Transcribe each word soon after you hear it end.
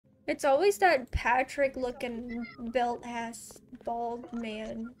It's always that Patrick looking built ass bald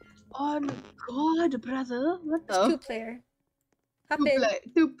man. Oh my god, brother. What It's the? two-player. Hop in.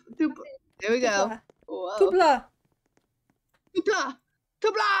 Two. There we go. Tupla. Whoa. Tupla.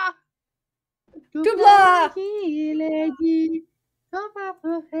 Tupla. Tupla.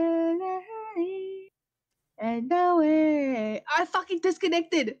 And no way. I fucking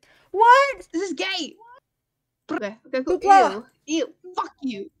disconnected. What? This is gay. Okay, go. Tupla. Ew. Fuck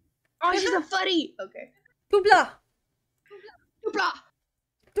you. Oh, she's a furry. Okay. Tupla. Tupla.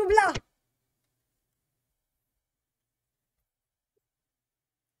 Tupla.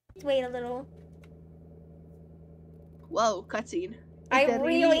 Wait a little. Whoa, cutscene. I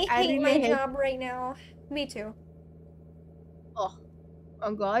really hate my job right now. Me too. Oh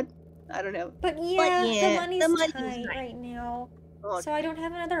God. I don't know. But yeah, the money's tight right now. Oh. So I don't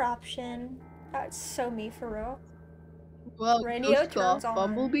have another option. That's so me for real. Well, Radio turns on.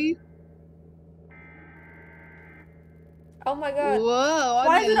 Bumblebee. Oh my god. Whoa,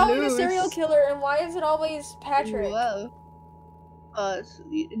 why is it always a serial killer and why is it always Patrick? Whoa.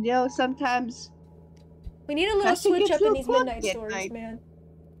 You know, sometimes we need a little switch up in these midnight stories, man.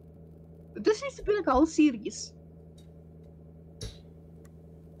 This needs to be like a whole series.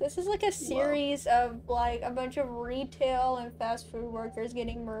 This is like a series of like a bunch of retail and fast food workers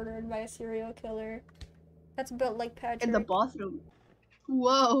getting murdered by a serial killer. That's built like Patrick. In the bathroom.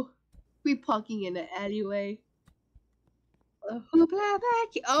 Whoa. We parking in an alleyway.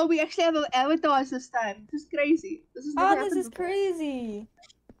 Oh, we actually have avatars this time. This is crazy. This is this is crazy.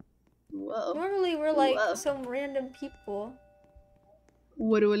 Whoa. Normally we're like some random people.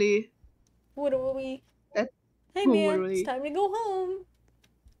 Literally. Hey man, it's time to go home.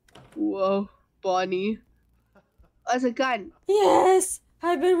 Whoa, Bonnie. As a gun. Yes!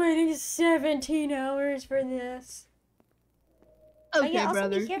 I've been waiting 17 hours for this. Okay, yeah,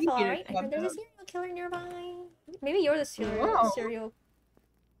 brother. Also be careful, alright? I heard there's a serial killer nearby. Maybe you're the serial killer.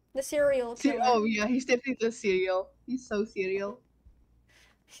 Oh yeah, he's definitely the serial. He's so serial.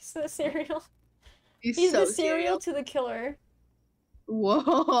 He's the serial. He's so the serial to the killer.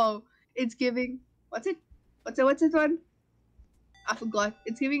 Whoa! It's giving. What's it one? I forgot.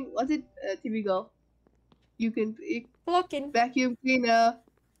 It's giving. What's it? TV girl. You can vacuum cleaner.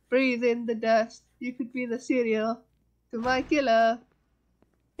 Breathe in the dust. You could be the serial to my killer.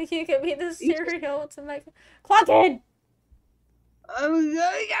 You could be the serial to my clock in.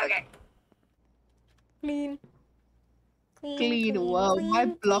 Okay. Clean. Wow, my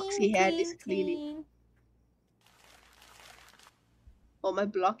blocks he had is cleaning. Oh, my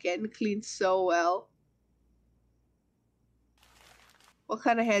block end cleans so well. What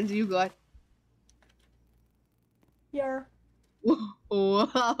kind of hands you got? Yeah.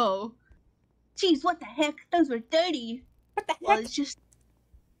 Wow. Jeez, what the heck? Those were dirty. What the heck? Well, it's just.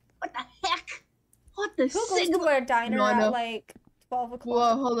 What the heck? What the Who goes to a diner at like 12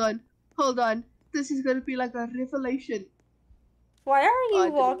 o'clock? Whoa, hold on. This is gonna be like a revelation. Why are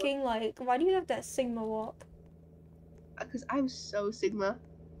you walking like? Why do you have that Sigma walk? Because I'm so Sigma.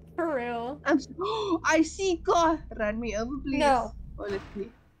 For real. I see God. Run me over, please. No. Oh, let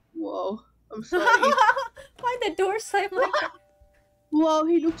me. Whoa. I'm sorry. Why the door slam like that? Whoa,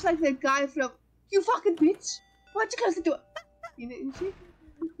 he looks like that guy from. You fucking bitch! Why'd you close the door? You see?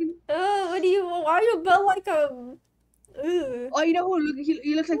 Why are you built like a... Oh, you know who?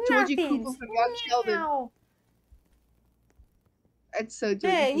 He looks like Georgie Cooper from Young Sheldon. That's so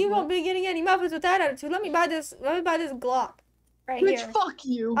Georgie Hey, Cooper. You won't be getting any muffins with that attitude. Let me buy this Glock. Right here. Bitch, fuck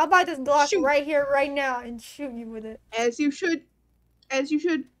you. I'll buy this Glock right here, right now, and shoot you with it. As you should.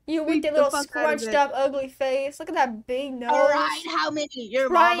 You with your little scrunched up, ugly face. Look at that big nose. Alright, how many? Your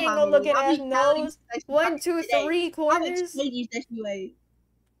triangle looking ass nose. 1, 2, 3 corners. Anyway.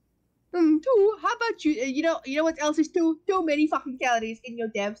 2. How about you? You know what else is 2? Too many fucking calories in your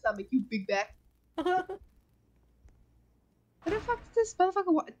damn stomach, you big back. What the fuck is this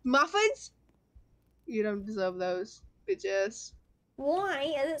motherfucker want? Muffins? You don't deserve those, bitches. Why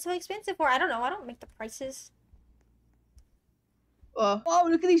is it so expensive for? I don't know. I don't make the prices. Oh,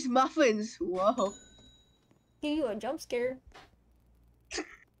 look at these muffins. Whoa. Give you a jump scare.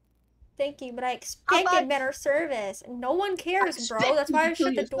 Thank you, but I expected better service. No one cares, bro. That's why I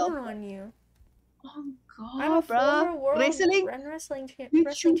shut the door on you. Oh god, I'm a former world wrestling champion.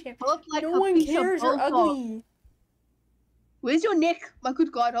 Like no one cares. You're ugly. Where's your neck? My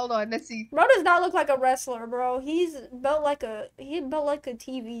good god, hold on, let's see. Bro does not look like a wrestler, bro. He's built like a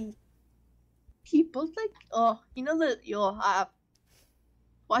TV. He built like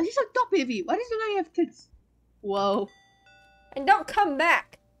why is he so top heavy? Why does he not have tits? Whoa. And don't come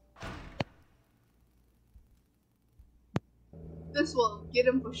back. This will get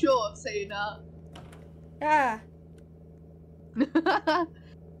him for sure, say now. Ah.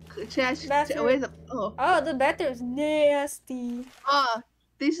 Bathroom. Where's the Oh, the bathroom's nasty.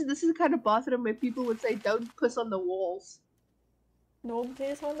 This is the kind of bathroom where people would say don't piss on the walls. No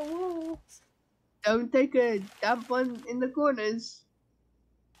piss on the walls. Don't take a dump on in the corners.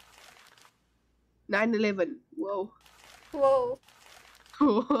 9/11. Whoa. Whoa.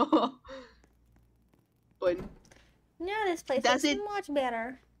 Fun. Now this place looks much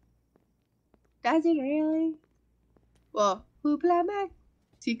better. Does it really? Well, who play man?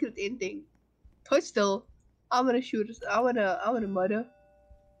 Secret ending. But still, I'm gonna shoot. I wanna murder.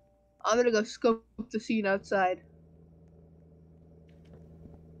 I'm gonna go scope the scene outside.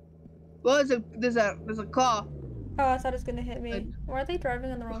 Well, there's a car. Oh, I thought it was gonna hit me. Why are they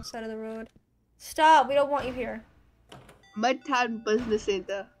driving on the wrong side of the road? Stop! We don't want you here. Midtown Business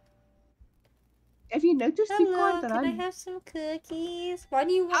Center. Have you noticed you can't run? Can I have some cookies? Why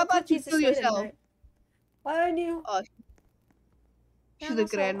do you want How about cookies you kill yourself? Why do you? Oh, she's a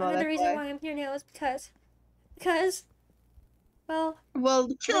grandma. The reason why I'm here now is because, well,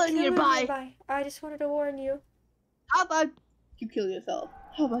 killing nearby. I just wanted to warn you. How about you kill yourself?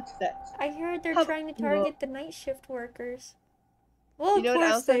 How about that? I heard they're trying to target the night shift workers. Well, you know what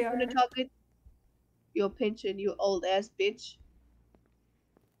else they're going to target? Your pension, you old ass bitch.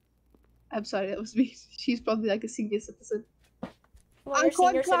 I'm sorry, that was me. She's probably like a senior citizen. Well, I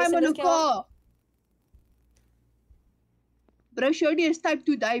can't climb on a car. Bro, Shorty has type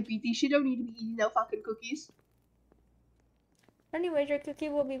 2 diabetes. She don't need to be eating no fucking cookies. Anyway, your cookie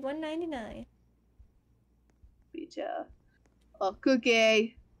will be $1.99. Bitch, oh,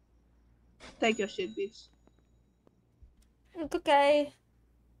 cookie. Take your shit, bitch. Cookie.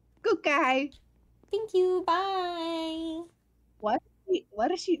 Cookie. Thank you. Bye. What? Why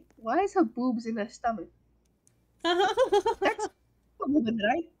is her boobs in her stomach? That's a woman,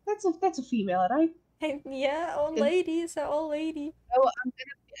 right? That's a female, right? Yeah, old lady. It's an old lady.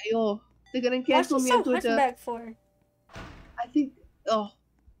 Oh, they're gonna cancel me on Twitter. What's back for? I think. Oh,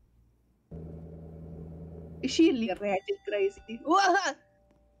 is she ratchet crazy? Whoa!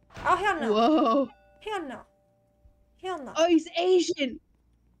 Oh hell no! Whoa! Hell no! Hell no! Oh, he's Asian.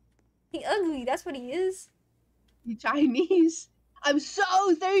 He ugly. That's what he is. He's Chinese. I'm so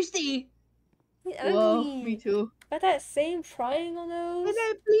thirsty. He's ugly. Whoa, me too. Got that same triangle nose. Can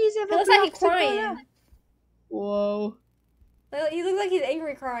I please have a looks like he's crying. Whoa. He looks like he's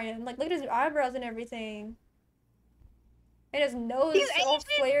angry crying. Like, look at his eyebrows and everything. And his nose is all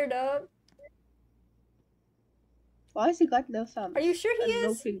flared up. Why has he got no thumbs? Are you sure he is?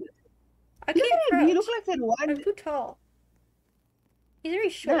 No fingers. I can't crouch. He looks like that one. I'm too tall. He's very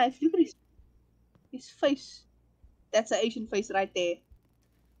short. Nah, if you look at his face. That's an Asian face right there.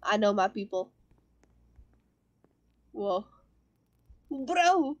 I know my people. Whoa.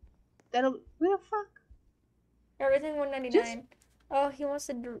 Bro! Where the fuck? Everything $1.99. Oh, he wants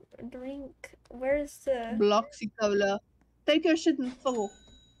to drink. Where's the... Bloxy cola. Take your shit and full.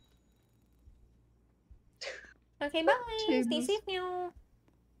 Okay, bye. Stay safe now.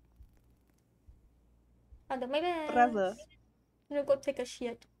 I'll do my best. Brother. I'm gonna go take a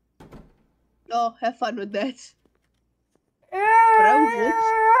shit. Oh, have fun with that.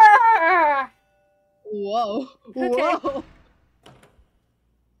 Whoa. Okay. Whoa.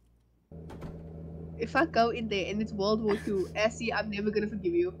 If I go in there and it's World War II, Essie, I'm never gonna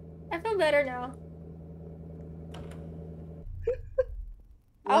forgive you. I feel better now.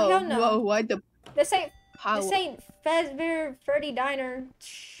 Whoa, oh hell no! Whoa, why the? This ain't Fazbear Freddy Diner.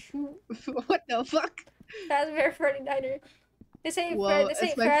 What the fuck? Fazbear Freddy Diner. This ain't This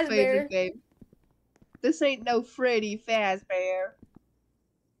ain't my favorite game. This ain't no Freddy Fazbear.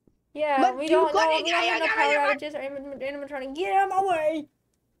 Yeah, but we don't know no power outages or anyone trying to get out of my way.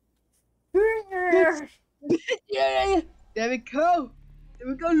 Yeah, there we go. There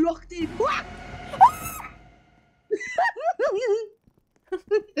we go, locked in.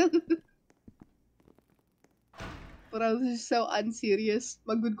 Bro, this is so unserious.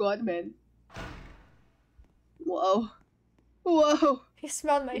 My good god, man. Whoa. Whoa. He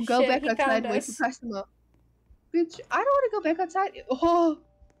smelled my shit. Go back he outside, wait for customer. Bitch, I don't want to go back outside. Oh.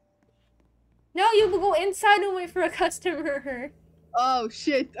 No, you will go inside and wait for a customer. Oh,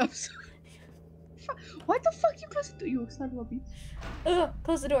 shit. I'm sorry. Why the fuck you close the door? You son of a bitch. Ugh,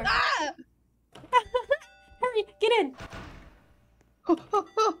 close the door. Ah! Hurry, get in. Ah!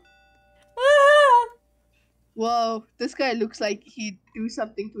 Whoa, this guy looks like he'd do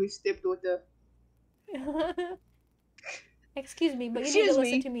something to his stepdaughter. Excuse me, but you need to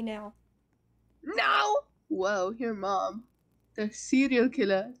listen to me now. No! Whoa, your mom. The serial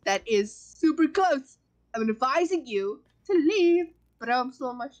killer that is super close. I'm advising you to leave, but I'm still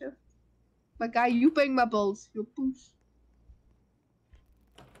on my shift. My guy, you paying my bills. You push.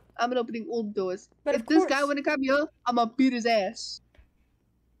 I'm opening all the doors. But if of this course. guy wanna come here, I'm gonna beat his ass.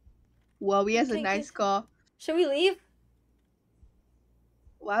 Wow, he has a nice car. Should we leave?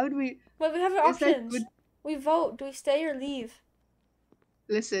 Why would we? Well, we have options. We vote. Do we stay or leave?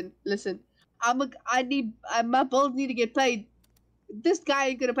 Listen. My bills need to get paid. This guy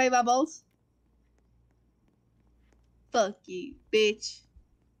ain't gonna pay my bills. Fuck you, bitch.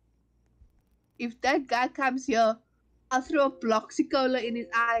 If that guy comes here, I'll throw a Bloxy cola in his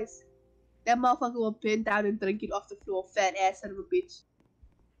eyes. That motherfucker will bend down and drink it off the floor. Fat ass son of a bitch.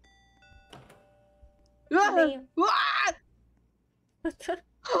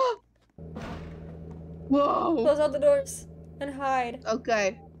 Whoa! Close all the doors and hide.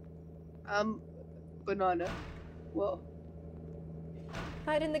 Okay. Banana. Whoa.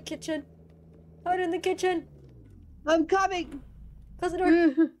 Hide in the kitchen. Hide in the kitchen. I'm coming. Close the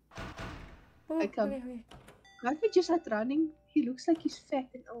door. I come. Okay. Can't we just start running? He looks like he's fat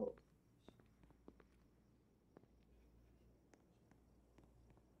and old.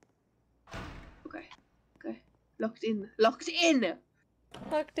 Okay. Locked in. Locked in!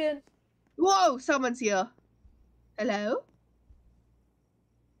 Locked in. Whoa! Someone's here. Hello?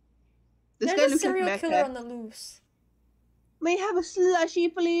 This guy There's a looks serial like killer on the loose. May I have a slushy,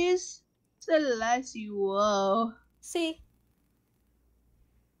 please? Slushy, whoa. See?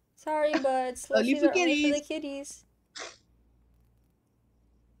 Sorry, but slushies are only for the kiddies.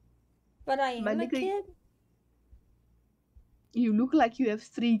 But I am a kid. You look like you have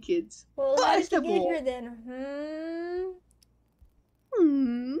 3 kids. Well, how did you get here then?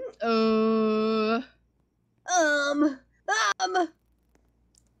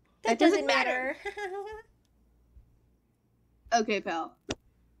 That doesn't matter. Okay, pal.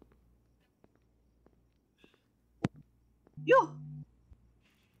 Yo!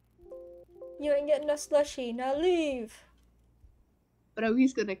 You ain't getting a slushie. Now leave. Bro,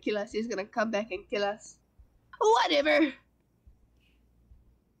 he's gonna kill us. He's gonna come back and kill us. Whatever.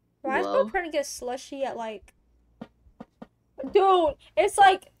 Why is Bill trying to get slushie at like... Dude, it's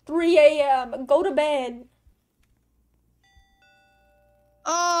like 3 a.m. Go to bed.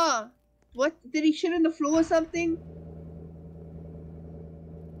 What? Did he shit on the floor or something?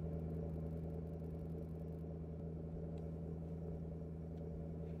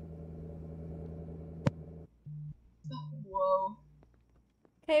 Whoa.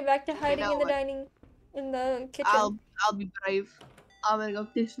 Okay, back to hiding in the kitchen. I'll be brave. I'm gonna go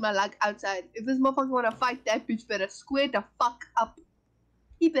test my luck outside. If this motherfucker wanna fight, that bitch better square the fuck up.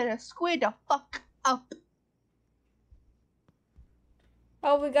 He better square the fuck up.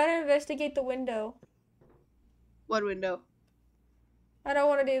 Oh, we gotta investigate the window. What window? I don't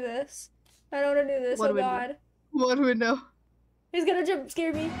want to do this. I don't want to do this. What window? God. What window? He's gonna jump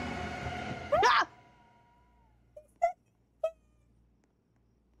scare me. Ah!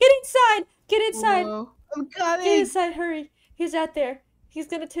 Get inside! Get inside! Whoa. I'm coming! Get inside, hurry! He's out there. He's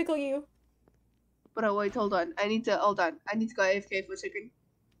gonna tickle you. Bro, wait, hold on. I need to go AFK for a second.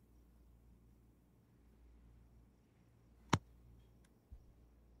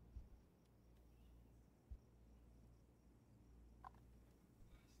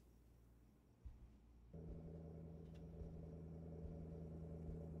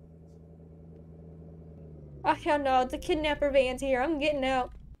 Oh hell no, the kidnapper van's here. I'm getting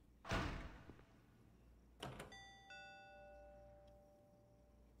out.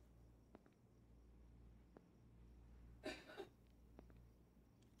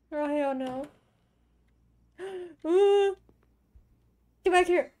 Oh hell no. Get back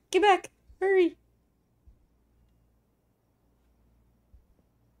here! Get back! Hurry!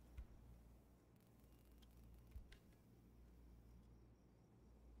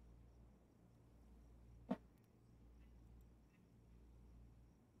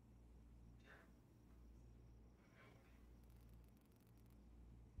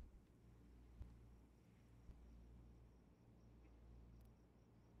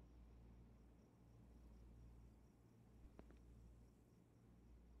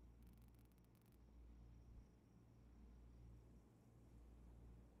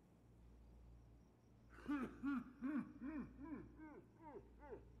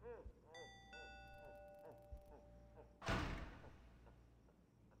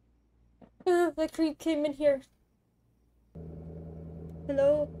 That creep came in here.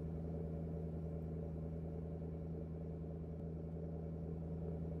 Hello?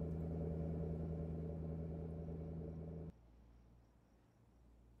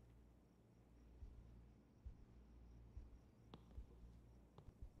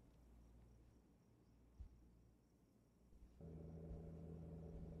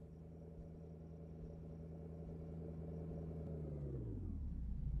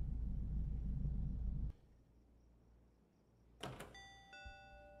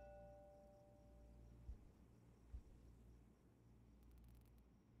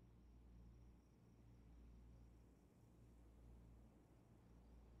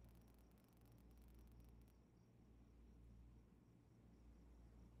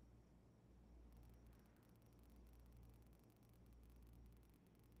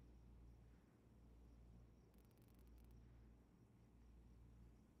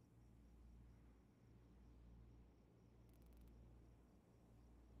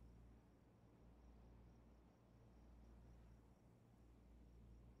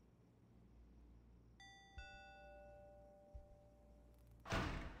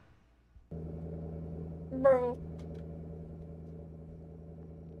 Bro.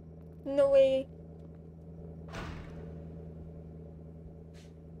 No way.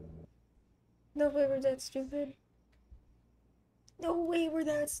 No way we're that stupid. No way we're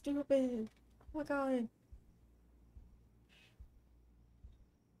that stupid. Oh my god.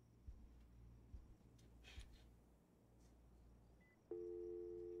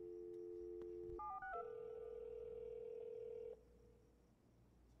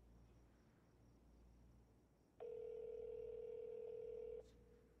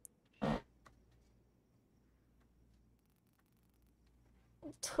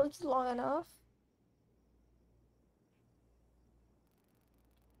 It took long enough.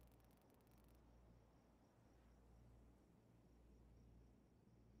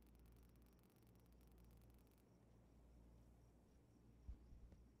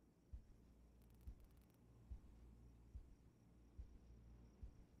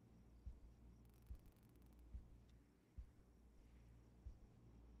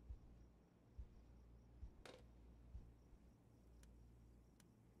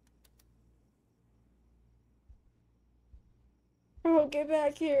 Bro, get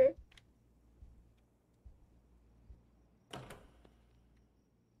back here.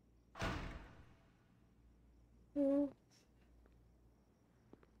 Mm.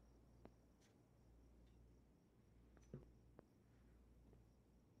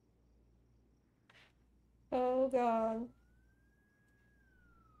 Oh god.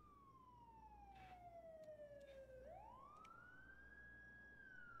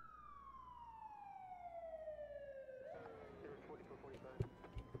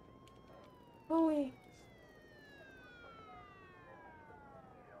 Oh wait.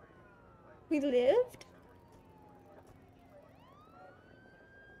 We lived?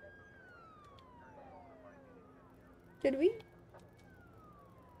 Did we?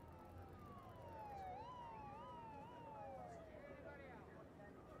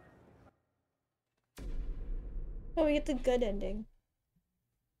 Oh, we get the good ending.